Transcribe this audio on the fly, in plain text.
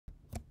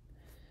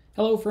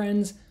Hello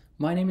friends,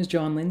 my name is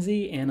John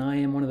Lindsay and I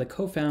am one of the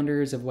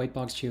co-founders of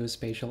Whitebox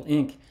Geospatial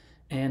Inc.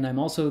 And I'm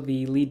also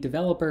the lead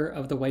developer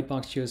of the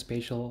Whitebox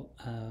Geospatial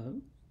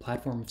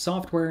platform of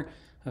software,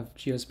 of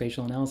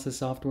geospatial analysis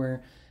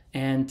software.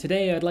 And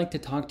today I'd like to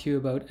talk to you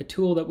about a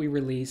tool that we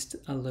released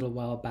a little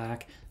while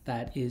back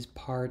that is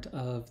part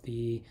of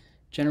the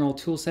general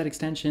toolset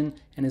extension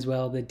and as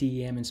well the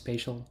DEM and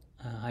spatial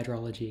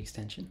hydrology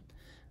extension.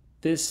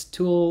 This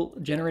tool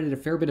generated a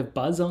fair bit of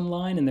buzz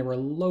online and there were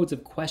loads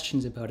of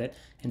questions about it.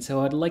 And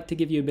so I'd like to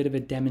give you a bit of a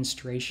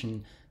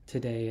demonstration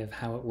today of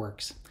how it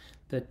works.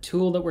 The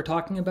tool that we're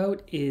talking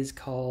about is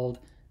called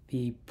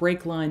the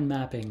Breakline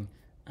mapping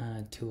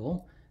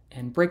tool.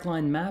 And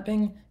breakline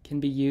mapping can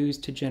be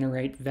used to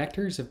generate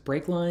vectors of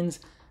breaklines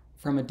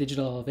from a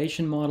digital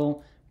elevation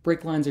model.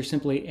 Breaklines are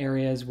simply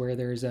areas where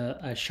there's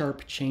a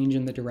sharp change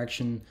in the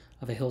direction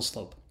of a hill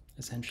slope,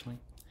 essentially.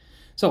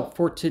 So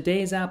for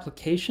today's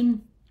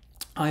application,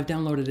 I've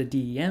downloaded a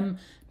DEM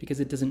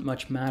because it doesn't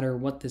much matter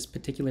what this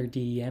particular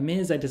DEM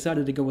is. I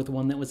decided to go with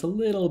one that was a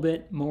little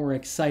bit more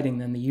exciting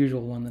than the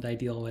usual one that I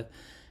deal with.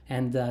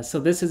 And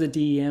so this is a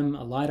DEM,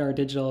 a LiDAR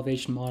digital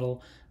elevation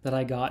model that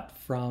I got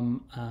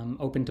from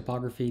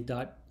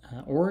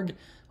opentopography.org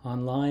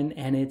online,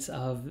 and it's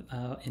of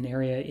an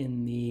area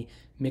in the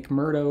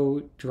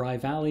McMurdo dry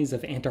valleys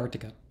of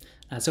Antarctica.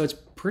 So it's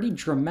pretty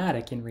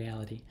dramatic in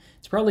reality.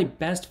 It's probably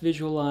best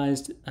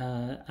visualized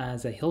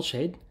as a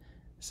hillshade.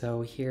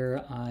 So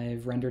here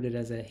I've rendered it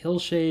as a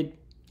hillshade,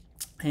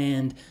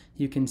 and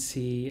you can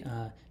see,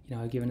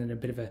 I've given it a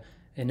bit of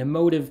an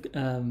emotive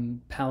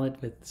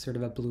palette with sort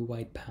of a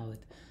blue-white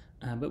palette.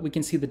 But we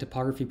can see the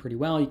topography pretty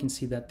well. You can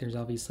see that there's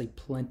obviously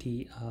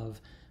plenty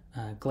of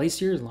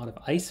glaciers, a lot of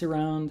ice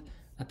around.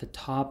 At the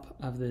top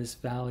of this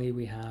valley,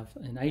 we have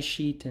an ice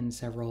sheet and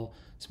several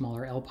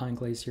smaller alpine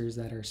glaciers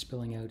that are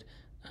spilling out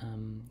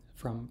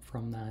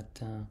from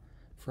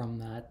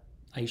that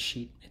ice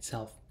sheet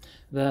itself.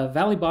 The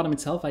valley bottom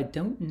itself, I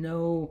don't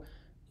know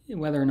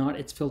whether or not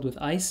it's filled with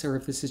ice or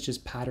if this is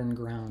just patterned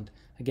ground.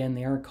 Again,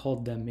 they are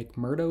called the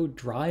McMurdo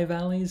dry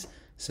valleys,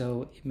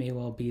 so it may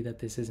well be that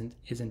this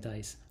isn't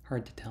ice.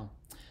 Hard to tell.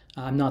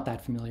 I'm not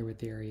that familiar with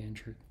the area in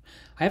truth.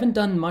 I haven't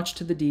done much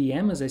to the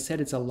DEM. As I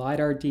said, it's a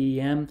LiDAR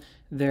DEM.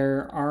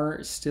 There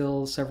are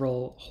still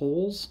several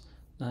holes,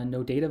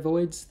 no data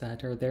voids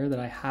that are there that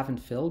I haven't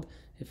filled.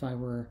 If I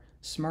were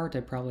smart,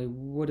 I probably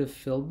would have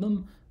filled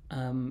them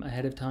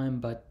ahead of time,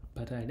 but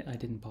I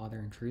didn't bother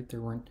in truth. They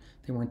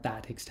weren't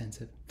that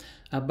extensive.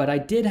 But I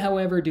did,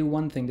 however, do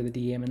one thing to the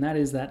DEM, and that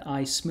is that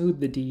I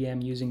smoothed the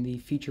DEM using the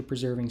feature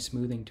preserving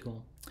smoothing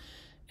tool.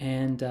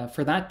 And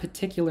for that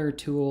particular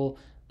tool,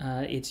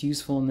 it's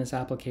useful in this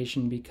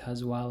application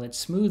because while it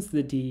smooths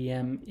the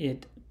DEM,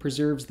 it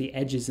preserves the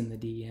edges in the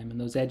DEM, and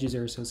those edges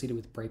are associated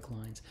with break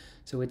lines.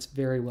 So it's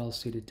very well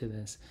suited to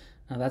this.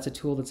 That's a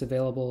tool that's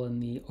available in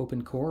the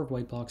open core of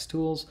Whitebox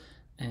tools,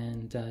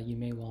 and you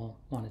may well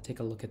want to take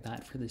a look at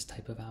that for this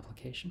type of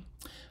application.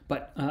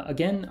 But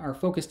again, our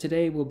focus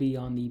today will be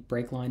on the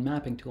breakline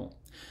mapping tool.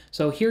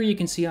 So here you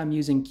can see I'm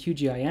using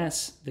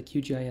QGIS, the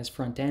QGIS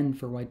front end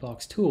for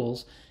Whitebox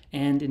tools,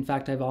 and in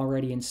fact I've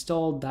already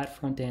installed that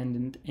front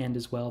end and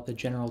as well the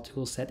general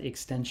toolset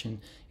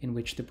extension in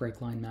which the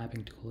breakline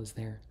mapping tool is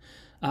there.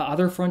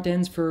 Other front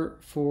ends for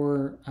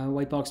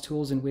Whitebox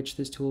tools in which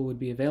this tool would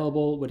be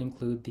available would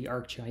include the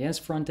ArcGIS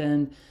front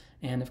end,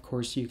 and of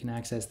course you can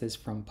access this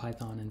from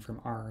Python and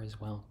from R as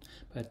well.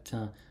 But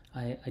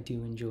I do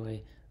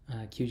enjoy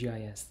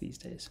QGIS these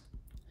days.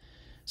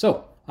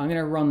 So I'm going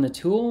to run the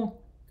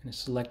tool. I'm going to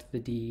select the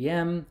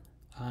DEM.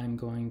 I'm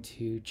going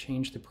to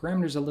change the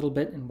parameters a little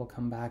bit, and we'll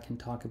come back and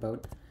talk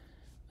about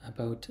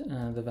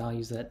the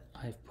values that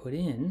I've put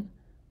in.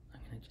 I'm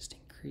going to just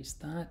increase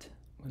that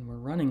when we're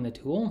running the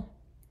tool.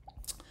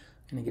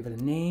 I'm going to give it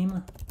a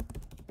name,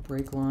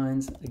 break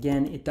lines.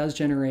 Again, it does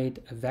generate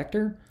a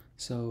vector,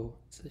 so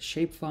it's a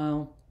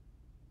shapefile,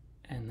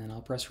 and then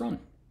I'll press run.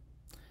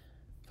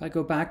 If I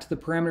go back to the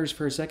parameters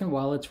for a second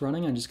while it's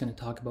running, I'm just going to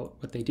talk about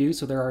what they do.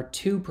 So there are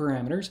two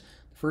parameters.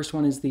 The first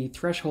one is the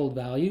threshold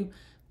value.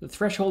 The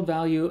threshold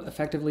value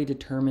effectively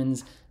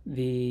determines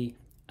the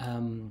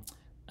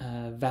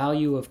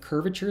value of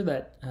curvature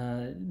that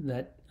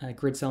a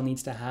grid cell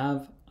needs to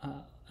have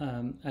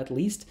at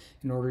least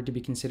in order to be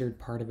considered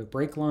part of a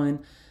break line.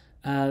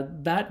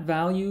 That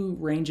value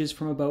ranges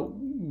from about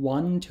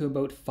 1 to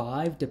about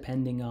 5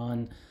 depending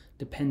on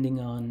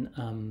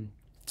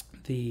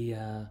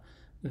the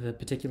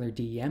particular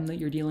DEM that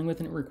you're dealing with,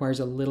 and it requires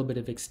a little bit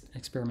of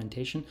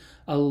experimentation.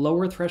 A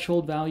lower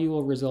threshold value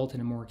will result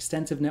in a more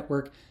extensive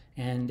network,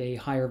 and a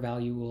higher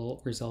value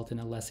will result in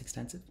a less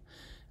extensive.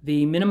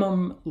 The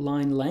minimum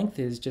line length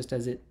is just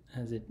as it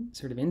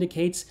sort of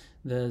indicates,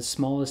 the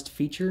smallest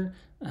feature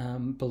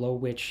below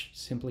which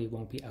simply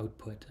won't be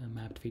output. A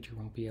mapped feature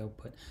won't be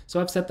output.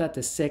 So I've set that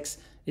to 6.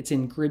 It's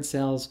in grid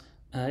cells.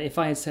 If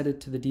I had set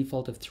it to the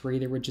default of 3,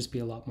 there would just be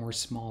a lot more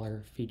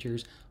smaller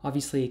features.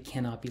 Obviously, it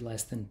cannot be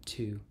less than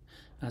 2.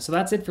 So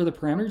that's it for the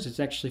parameters. It's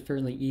actually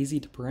fairly easy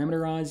to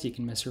parameterize. You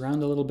can mess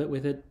around a little bit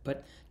with it,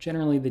 but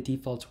generally the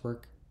defaults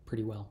work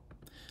pretty well.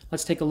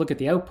 Let's take a look at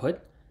the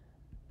output.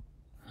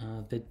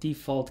 The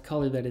default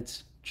color that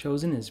it's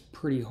chosen is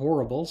pretty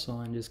horrible, so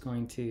I'm just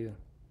going to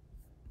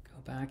go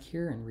back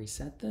here and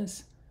reset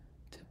this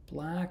to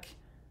black.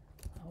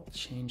 I'll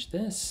change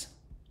this.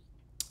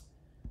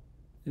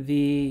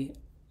 The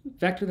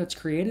vector that's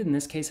created in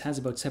this case has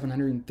about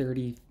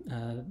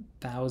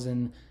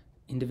 730,000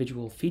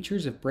 individual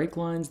features of break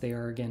lines. They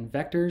are again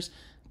vectors.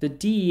 The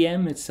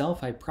DEM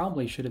itself, I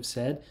probably should have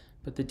said,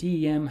 but the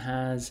DEM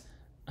has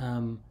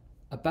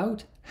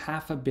about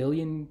 500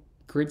 million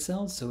grid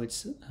cells, so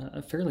it's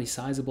a fairly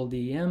sizable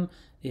DEM.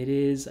 It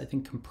is, I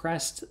think,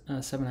 compressed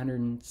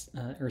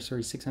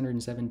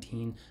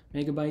 617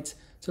 megabytes,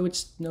 so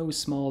it's no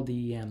small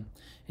DEM.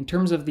 In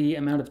terms of the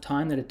amount of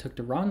time that it took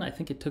to run, I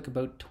think it took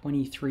about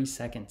 23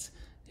 seconds,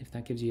 if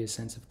that gives you a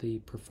sense of the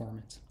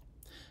performance.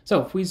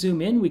 So if we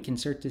zoom in, we can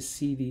start to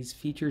see these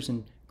features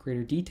in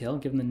greater detail.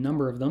 Given the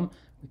number of them,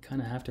 we kind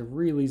of have to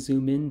really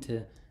zoom in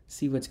to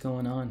see what's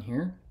going on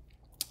here.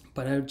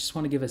 But I just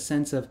want to give a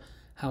sense of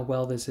how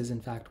well this has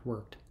in fact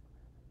worked.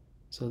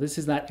 So this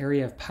is that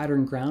area of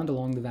pattern ground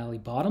along the valley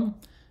bottom,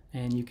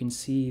 and you can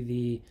see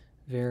the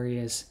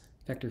various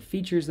vector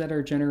features that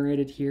are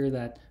generated here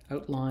that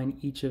outline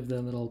each of the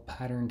little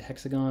patterned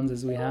hexagons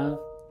as we have.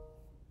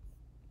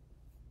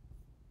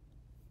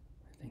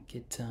 I think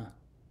it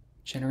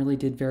generally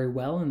did very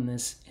well in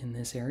this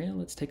area.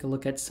 Let's take a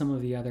look at some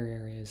of the other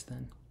areas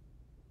then.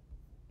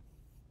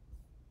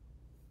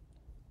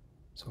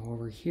 So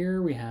over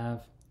here we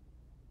have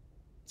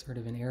sort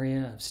of an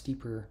area of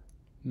steeper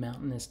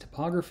mountainous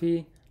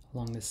topography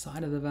along the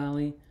side of the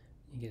valley.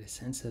 You get a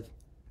sense of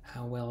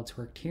how well it's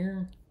worked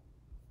here.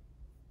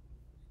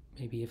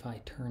 Maybe if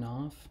I turn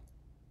off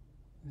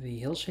the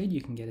hillshade,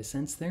 you can get a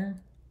sense there.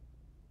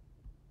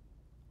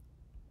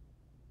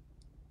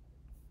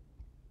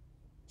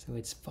 So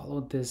it's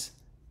followed this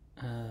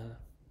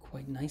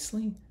quite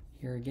nicely.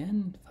 Here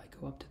again, if I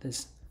go up to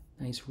this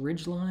nice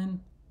ridge line,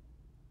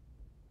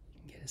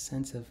 you can get a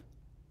sense of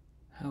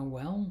how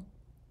well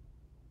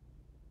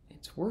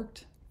it's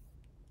worked.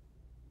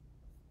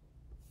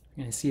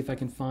 I'm going to see if I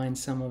can find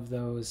some of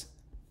those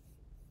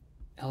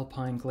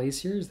alpine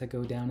glaciers that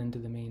go down into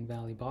the main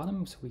valley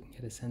bottom, so we can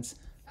get a sense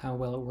how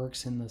well it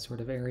works in the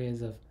sort of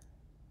areas of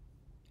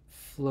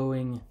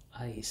flowing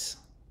ice.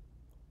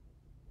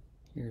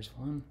 Here's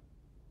one.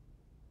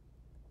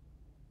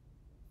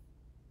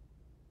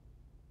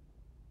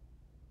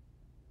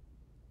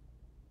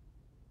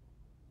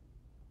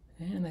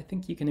 And I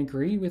think you can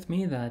agree with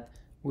me that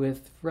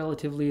with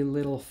relatively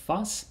little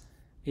fuss,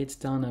 it's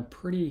done a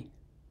pretty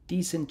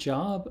decent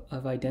job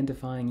of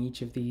identifying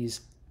each of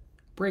these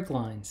break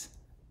lines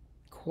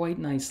quite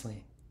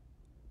nicely.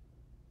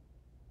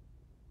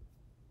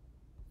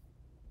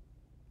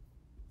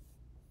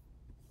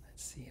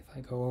 Let's see if I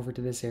go over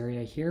to this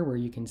area here where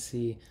you can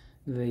see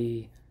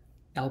the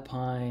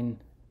alpine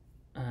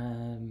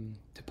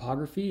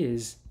topography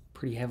is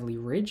pretty heavily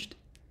ridged,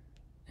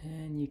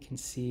 and you can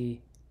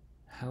see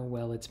how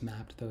well it's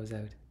mapped those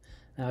out.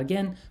 Now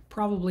again,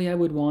 probably I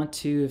would want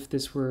to, if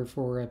this were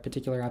for a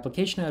particular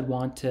application, I'd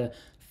want to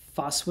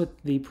fuss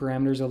with the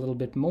parameters a little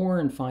bit more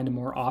and find a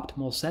more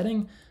optimal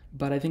setting,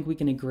 but I think we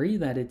can agree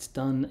that it's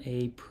done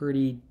a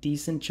pretty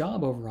decent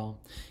job overall.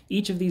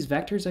 Each of these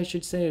vectors, I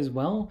should say as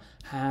well,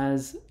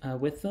 has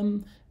with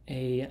them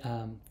a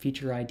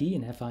feature ID,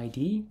 an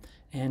FID,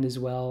 and as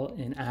well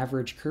an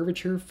average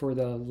curvature for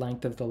the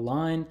length of the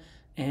line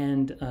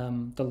and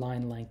the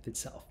line length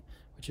itself,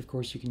 which of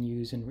course you can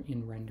use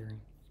in rendering.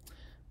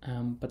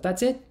 But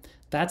that's it.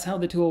 That's how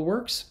the tool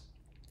works.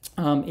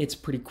 It's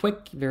pretty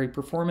quick, very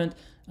performant,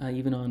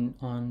 even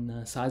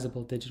on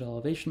sizable digital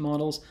elevation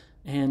models,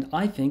 and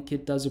I think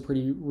it does a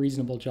pretty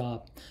reasonable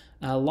job.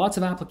 Lots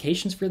of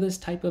applications for this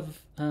type of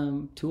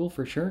tool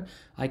for sure.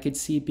 I could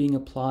see it being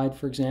applied,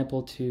 for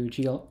example, to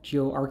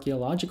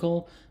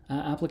geoarchaeological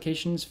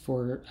applications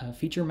for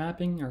feature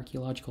mapping,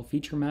 archaeological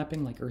feature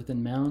mapping like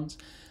earthen mounds.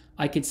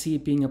 I could see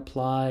it being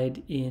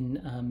applied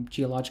in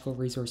geological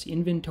resource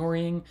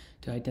inventorying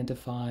to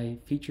identify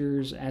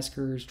features,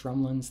 eskers,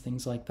 drumlins,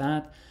 things like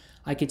that.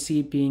 I could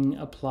see it being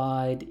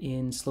applied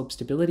in slope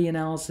stability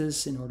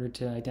analysis in order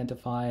to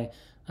identify,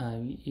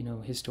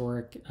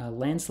 historic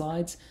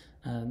landslides.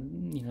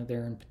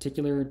 They're in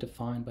particular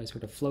defined by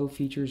sort of flow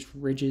features,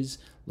 ridges,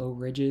 low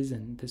ridges,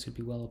 and this would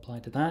be well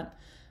applied to that.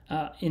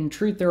 In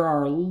truth, there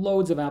are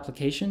loads of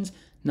applications,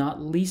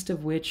 not least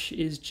of which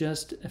is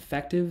just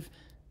effective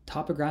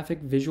topographic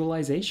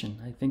visualization.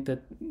 I think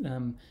that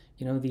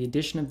the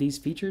addition of these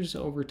features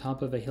over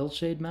top of a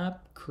hillshade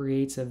map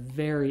creates a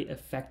very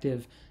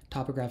effective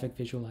topographic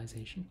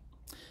visualization.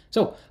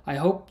 So I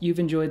hope you've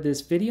enjoyed this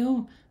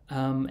video,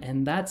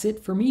 and that's it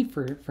for me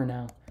for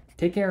now.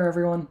 Take care,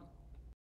 everyone.